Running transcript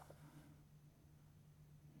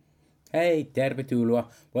Hey,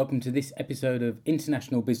 tervetuloa. Welcome to this episode of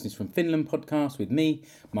International Business from Finland podcast with me,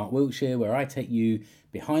 Mark Wiltshire, where I take you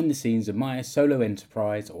behind the scenes of my solo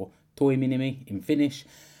enterprise, or toiminimi in Finnish,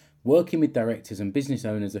 working with directors and business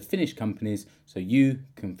owners of Finnish companies so you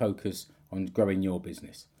can focus on growing your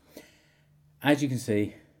business. As you can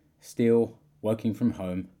see, still working from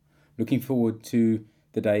home, looking forward to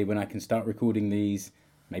the day when I can start recording these,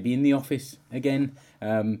 maybe in the office again,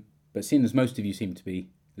 but seeing as most of you seem to be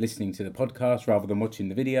listening to the podcast rather than watching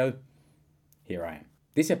the video, here I am.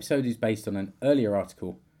 This episode is based on an earlier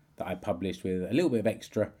article that I published with a little bit of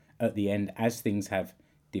extra at the end as things have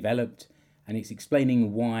developed, and it's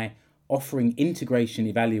explaining why offering integration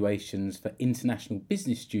evaluations for international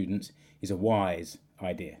business students is a wise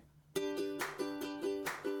idea.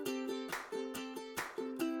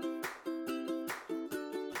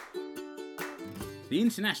 The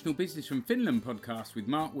International Business from Finland podcast with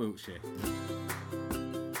Mark Wiltshire.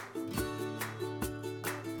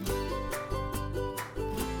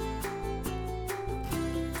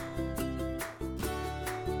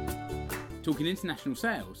 Talking international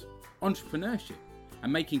sales, entrepreneurship,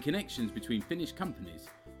 and making connections between Finnish companies,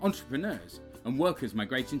 entrepreneurs, and workers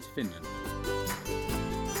migrating to Finland.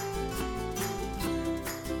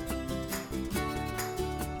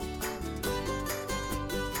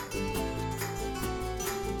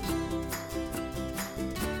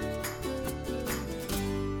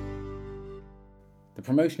 The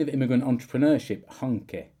Promotion of Immigrant Entrepreneurship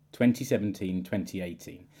Hanke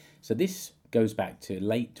 2017-2018. So this goes back to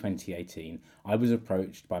late 2018. I was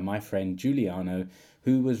approached by my friend Giuliano,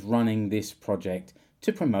 who was running this project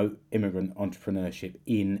to promote immigrant entrepreneurship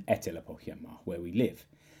in Etelä-Pohjanmaa, where we live.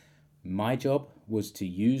 My job was to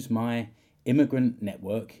use my immigrant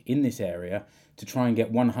network in this area to try and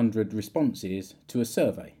get 100 responses to a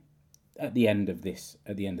survey at the end of this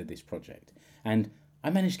project. And I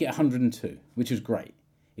managed to get 102, which was great.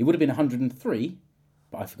 It would have been 103,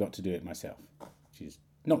 but I forgot to do it myself, which is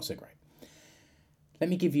not so great. Let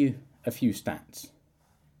me give you a few stats.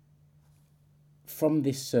 From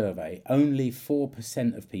this survey, only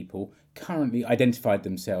 4% of people currently identified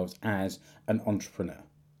themselves as an entrepreneur.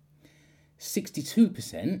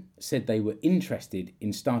 62% said they were interested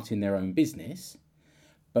in starting their own business,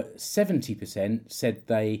 but 70% said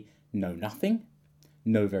they know nothing,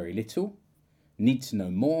 know very little, need to know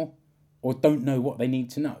more, or don't know what they need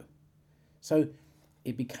to know. So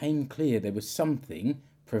it became clear there was something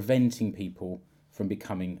preventing people from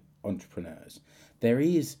becoming entrepreneurs. There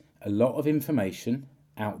is a lot of information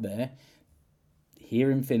out there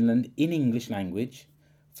here in Finland in English language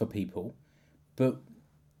for people, but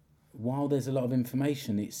while there's a lot of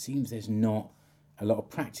information, it seems there's not a lot of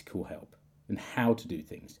practical help in how to do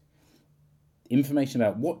things. Information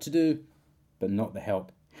about what to do, but not the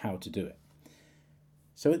help how to do it.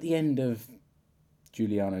 So at the end of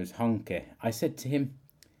Giuliano's Hanke, I said to him,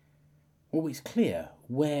 well, it's clear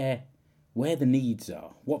where the needs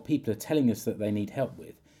are, what people are telling us that they need help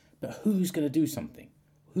with, but who's going to do something?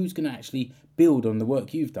 Who's going to actually build on the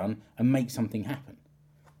work you've done and make something happen?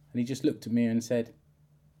 And he just looked at me and said,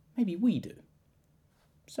 maybe we do.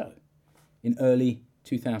 So, in early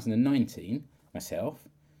 2019, myself,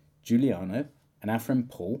 Giuliano, and our friend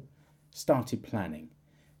Paul started planning,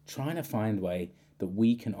 trying to find a way that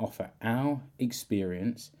we can offer our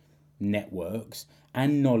experience, networks,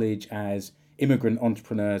 and knowledge as immigrant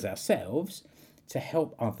entrepreneurs ourselves to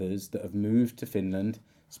help others that have moved to Finland,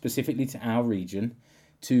 specifically to our region,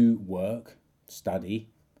 to work,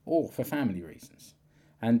 study, or for family reasons.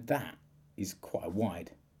 And that is quite a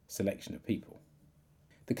wide selection of people.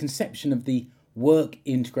 The conception of the Work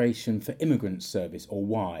Integration for Immigrants Service, or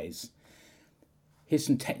WISE. Here's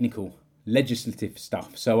some technical legislative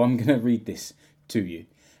stuff, so I'm going to read this to you.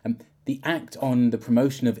 The Act on the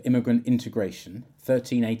Promotion of Immigrant Integration,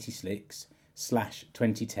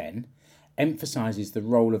 1386/2010, emphasises the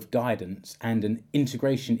role of guidance and an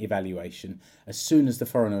integration evaluation as soon as the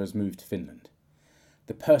foreigner has moved to Finland.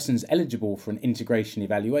 The persons eligible for an integration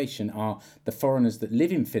evaluation are the foreigners that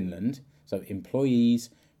live in Finland, so employees,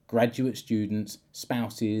 graduate students,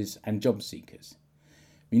 spouses, and job seekers.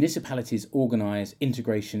 Municipalities organise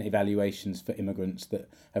integration evaluations for immigrants that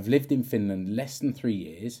have lived in Finland less than 3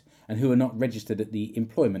 years and who are not registered at the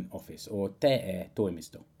Employment Office, or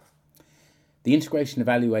TE-toimisto. The integration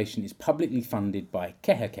evaluation is publicly funded by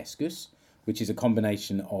KEHA-keskus, which is a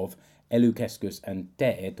combination of ELY-keskus and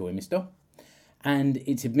TE-toimisto, and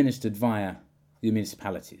it's administered via the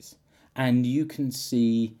municipalities. And you can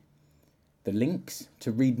see the links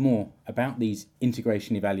to read more about these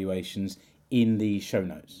integration evaluations in the show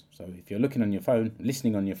notes. So if you're looking on your phone,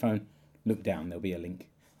 listening on your phone, look down, there'll be a link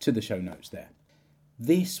to the show notes there.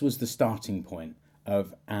 This was the starting point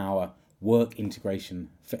of our Work Integration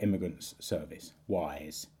for Immigrants service,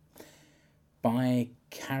 WISE. By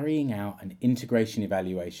carrying out an integration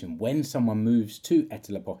evaluation when someone moves to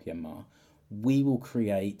Etelapok, Myanmar, we will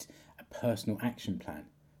create a personal action plan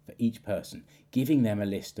for each person, giving them a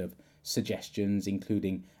list of suggestions,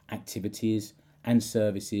 including activities and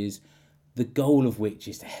services, the goal of which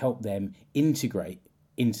is to help them integrate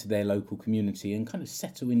into their local community and kind of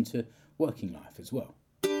settle into working life as well.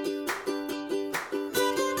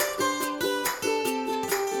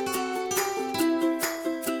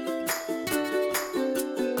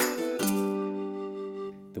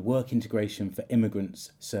 The Work Integration for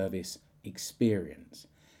Immigrants service experience.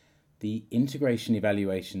 The integration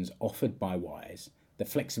evaluations offered by WISE, they're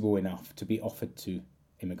flexible enough to be offered to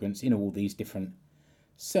immigrants in all these different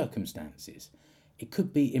circumstances. It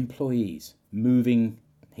could be employees moving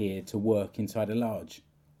here to work inside a large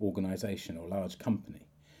organisation or large company,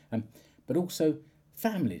 but also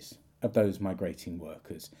families of those migrating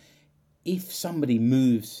workers. If somebody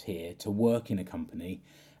moves here to work in a company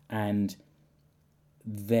and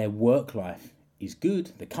their work life is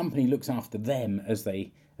good, the company looks after them as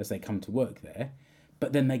they come to work there,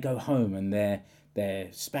 but then they go home and their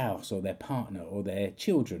spouse or their partner or their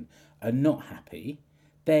children are not happy,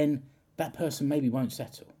 then that person maybe won't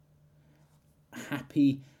settle.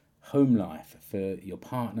 Happy home life for your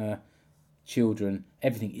partner, children,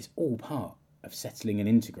 everything is all part of settling and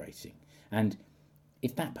integrating. And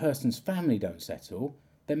if that person's family don't settle,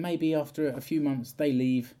 then maybe after a few months they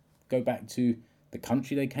leave, go back to the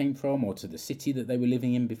country they came from or to the city that they were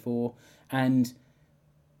living in before, and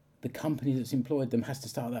the company that's employed them has to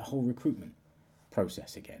start that whole recruitment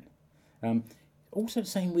process again. Also the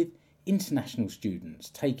same with international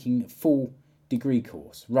students taking a full degree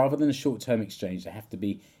course. Rather than a short-term exchange, they have to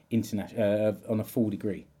be on a full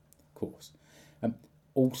degree course.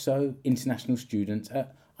 Also, international students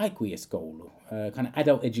at aikuiskoulu, kind of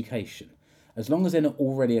adult education, as long as they're not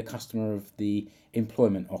already a customer of the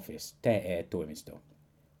employment office, TE Toimisto.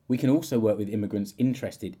 We can also work with immigrants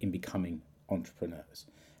interested in becoming entrepreneurs.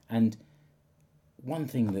 And one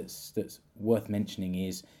thing that's worth mentioning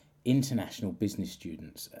is international business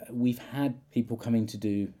students. We've had people coming to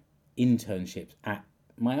do internships at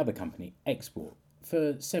my other company, Export,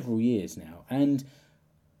 for several years now, and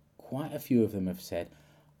quite a few of them have said,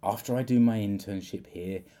 after I do my internship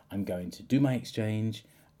here, I'm going to do my exchange,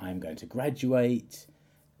 I'm going to graduate,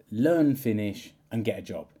 learn Finnish, and get a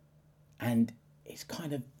job. And it's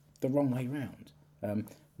kind of the wrong way round.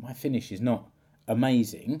 My Finnish is not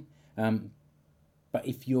amazing, but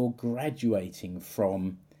if you're graduating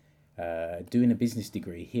from doing a business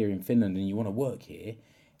degree here in Finland and you want to work here,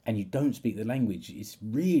 and you don't speak the language, it's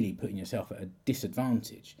really putting yourself at a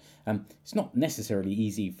disadvantage. It's not necessarily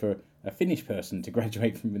easy for a Finnish person to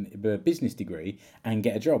graduate from a business degree and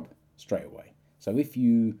get a job straight away. So if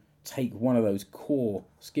you take one of those core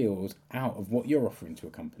skills out of what you're offering to a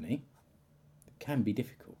company, it can be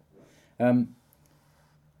difficult.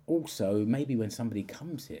 Also, maybe when somebody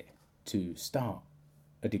comes here to start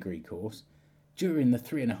a degree course, during the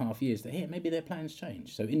 3.5 years they're here, maybe their plans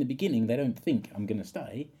change. So in the beginning, they don't think I'm going to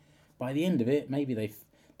stay. By the end of it, maybe they've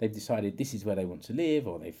decided this is where they want to live,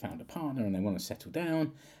 or they've found a partner and they want to settle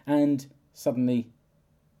down, and suddenly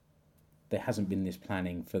there hasn't been this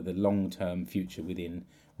planning for the long-term future within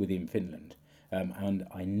Finland. And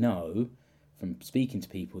I know from speaking to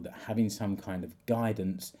people that having some kind of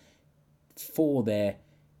guidance for their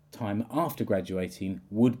time after graduating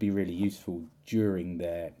would be really useful during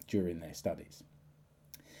their studies.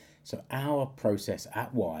 So our process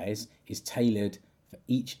at WISE is tailored for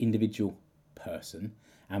each individual person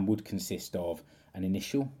and would consist of an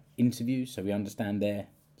initial interview, so we understand their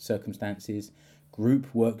circumstances,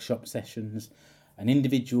 group workshop sessions, an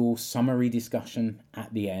individual summary discussion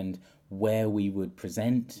at the end where we would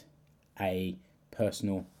present a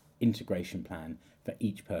personal integration plan for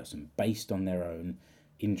each person based on their own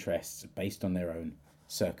interests, based on their own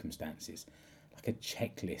circumstances, like a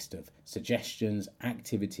checklist of suggestions,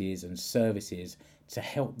 activities and services to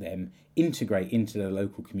help them integrate into the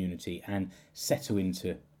local community and settle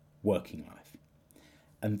into working life.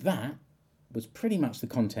 And that was pretty much the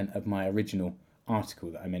content of my original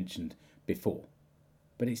article that I mentioned before,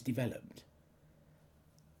 but it's developed.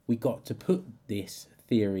 We got to put this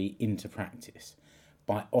theory into practice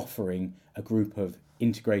by offering a group of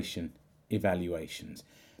integration evaluations.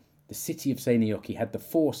 The city of Seinäjoki had the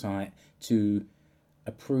foresight to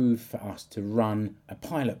approve for us to run a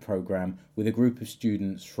pilot program with a group of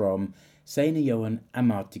students from Seinäjoen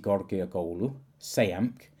Ammattikorkeakoulu,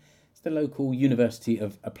 SEAMK. It's the local University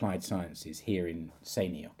of Applied Sciences here in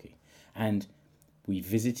Seinäjoki. And We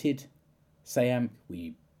visited SEAM,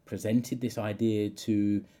 we presented this idea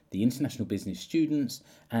to the international business students,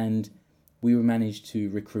 and we managed to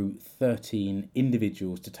recruit 13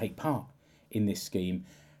 individuals to take part in this scheme.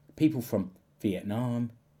 People from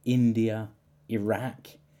Vietnam, India, Iraq,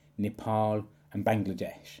 Nepal and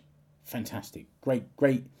Bangladesh. Fantastic.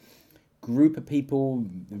 Great group of people,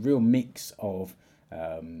 a real mix of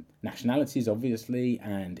nationalities, obviously,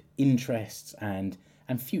 and interests and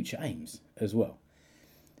future aims as well.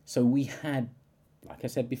 So we had, like I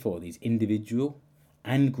said before, these individual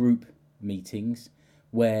and group meetings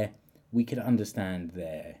where we could understand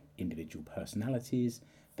their individual personalities,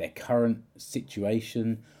 their current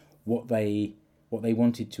situation, what they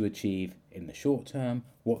wanted to achieve in the short term,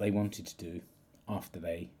 what they wanted to do after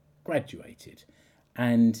they graduated.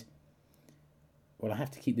 And, well, I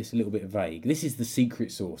have to keep this a little bit vague. This is the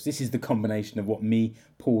secret sauce. This is the combination of what me,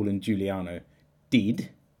 Paul and Giuliano did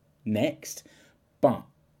next, but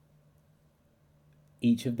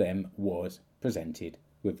each of them was presented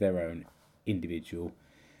with their own individual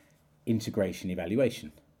integration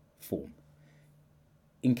evaluation form.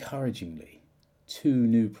 Encouragingly, 2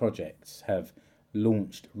 new projects have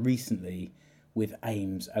launched recently with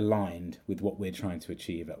aims aligned with what we're trying to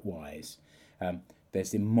achieve at WISE.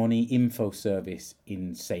 There's the Moni Info service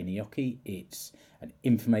in Seinäjoki. It's an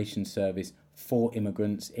information service for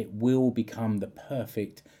immigrants. It will become the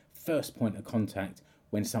perfect first point of contact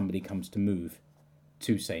when somebody comes to move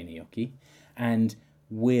to Seinäjoki. And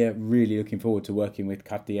we're really looking forward to working with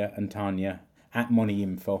Katja and Tanya at Moni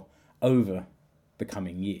Info over the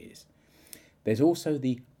coming years. There's also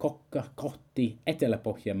the Kokka kohti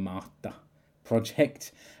Etelä-Pohjanmaata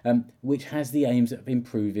project, which has the aims of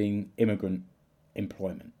improving immigrant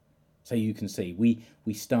employment. So you can see we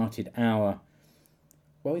started our,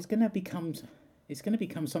 well, it's going to become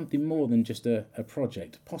something more than just a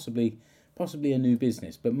project, possibly a new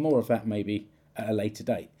business, but more of that maybe at a later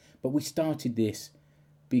date. But we started this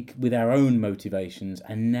with our own motivations,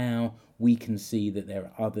 and now we can see that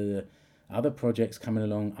there are other projects coming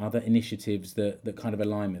along, other initiatives that kind of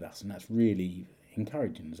align with us, and that's really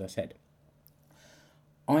encouraging, as I said.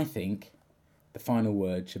 I think the final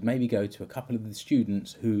word should maybe go to a couple of the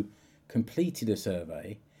students who completed a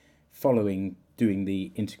survey following doing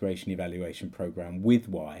the integration evaluation program with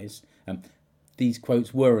WISE. These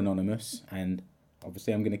quotes were anonymous, and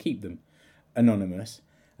obviously I'm going to keep them anonymous,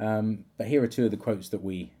 but here are 2 of the quotes that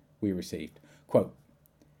we received. Quote,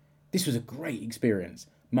 "This was a great experience.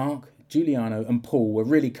 Mark, Giuliano and Paul were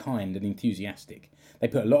really kind and enthusiastic. They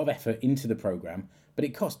put a lot of effort into the program, but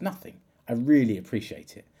it cost nothing. I really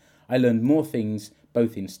appreciate it. I learned more things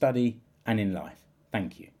both in study and in life.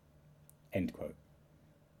 Thank you." End quote.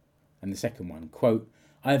 And the second one, quote,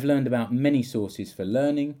 "I have learned about many sources for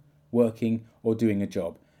learning, working or doing a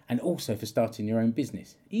job, and also for starting your own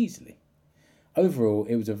business easily. Overall,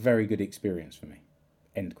 it was a very good experience for me."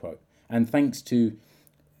 End quote. And thanks to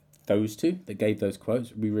those 2 that gave those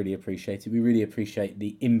quotes, we really appreciate it. We really appreciate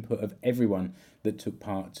the input of everyone that took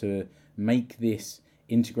part to make this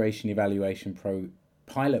integration evaluation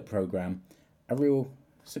pilot program a real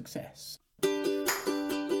success.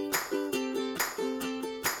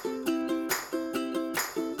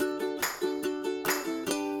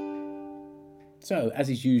 So, as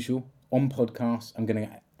is usual, on podcasts, I'm going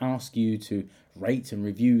to ask you to rate and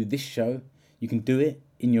review this show. You can do it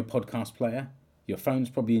in your podcast player. Your phone's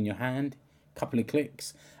probably in your hand, a couple of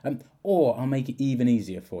clicks. Or I'll make it even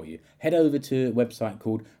easier for you. Head over to a website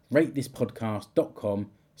called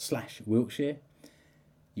ratethispodcast.com/Wiltshire.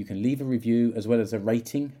 You can leave a review as well as a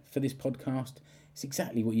rating for this podcast. It's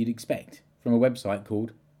exactly what you'd expect from a website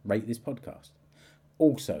called Rate This Podcast.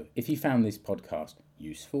 Also, if you found this podcast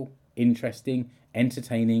useful, interesting,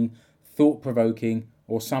 entertaining, thought-provoking,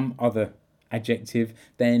 or some other adjective,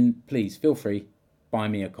 then please feel free, buy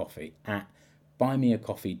me a coffee at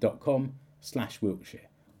buymeacoffee.com/Wiltshire.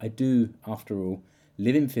 I do, after all,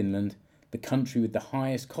 live in Finland, the country with the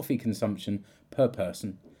highest coffee consumption per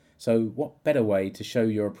person. So what better way to show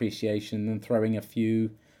your appreciation than throwing a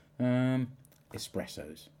few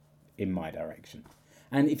espressos in my direction.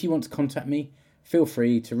 And if you want to contact me, feel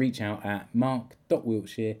free to reach out at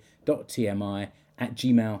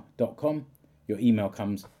mark.wiltshire.tmi@gmail.com. Your email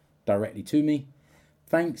comes directly to me.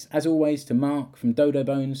 Thanks, as always, to Mark from Dodo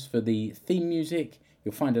Bones for the theme music.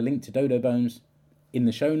 You'll find a link to Dodo Bones in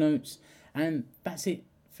the show notes. And that's it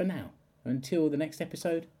for now. Until the next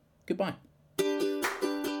episode, goodbye.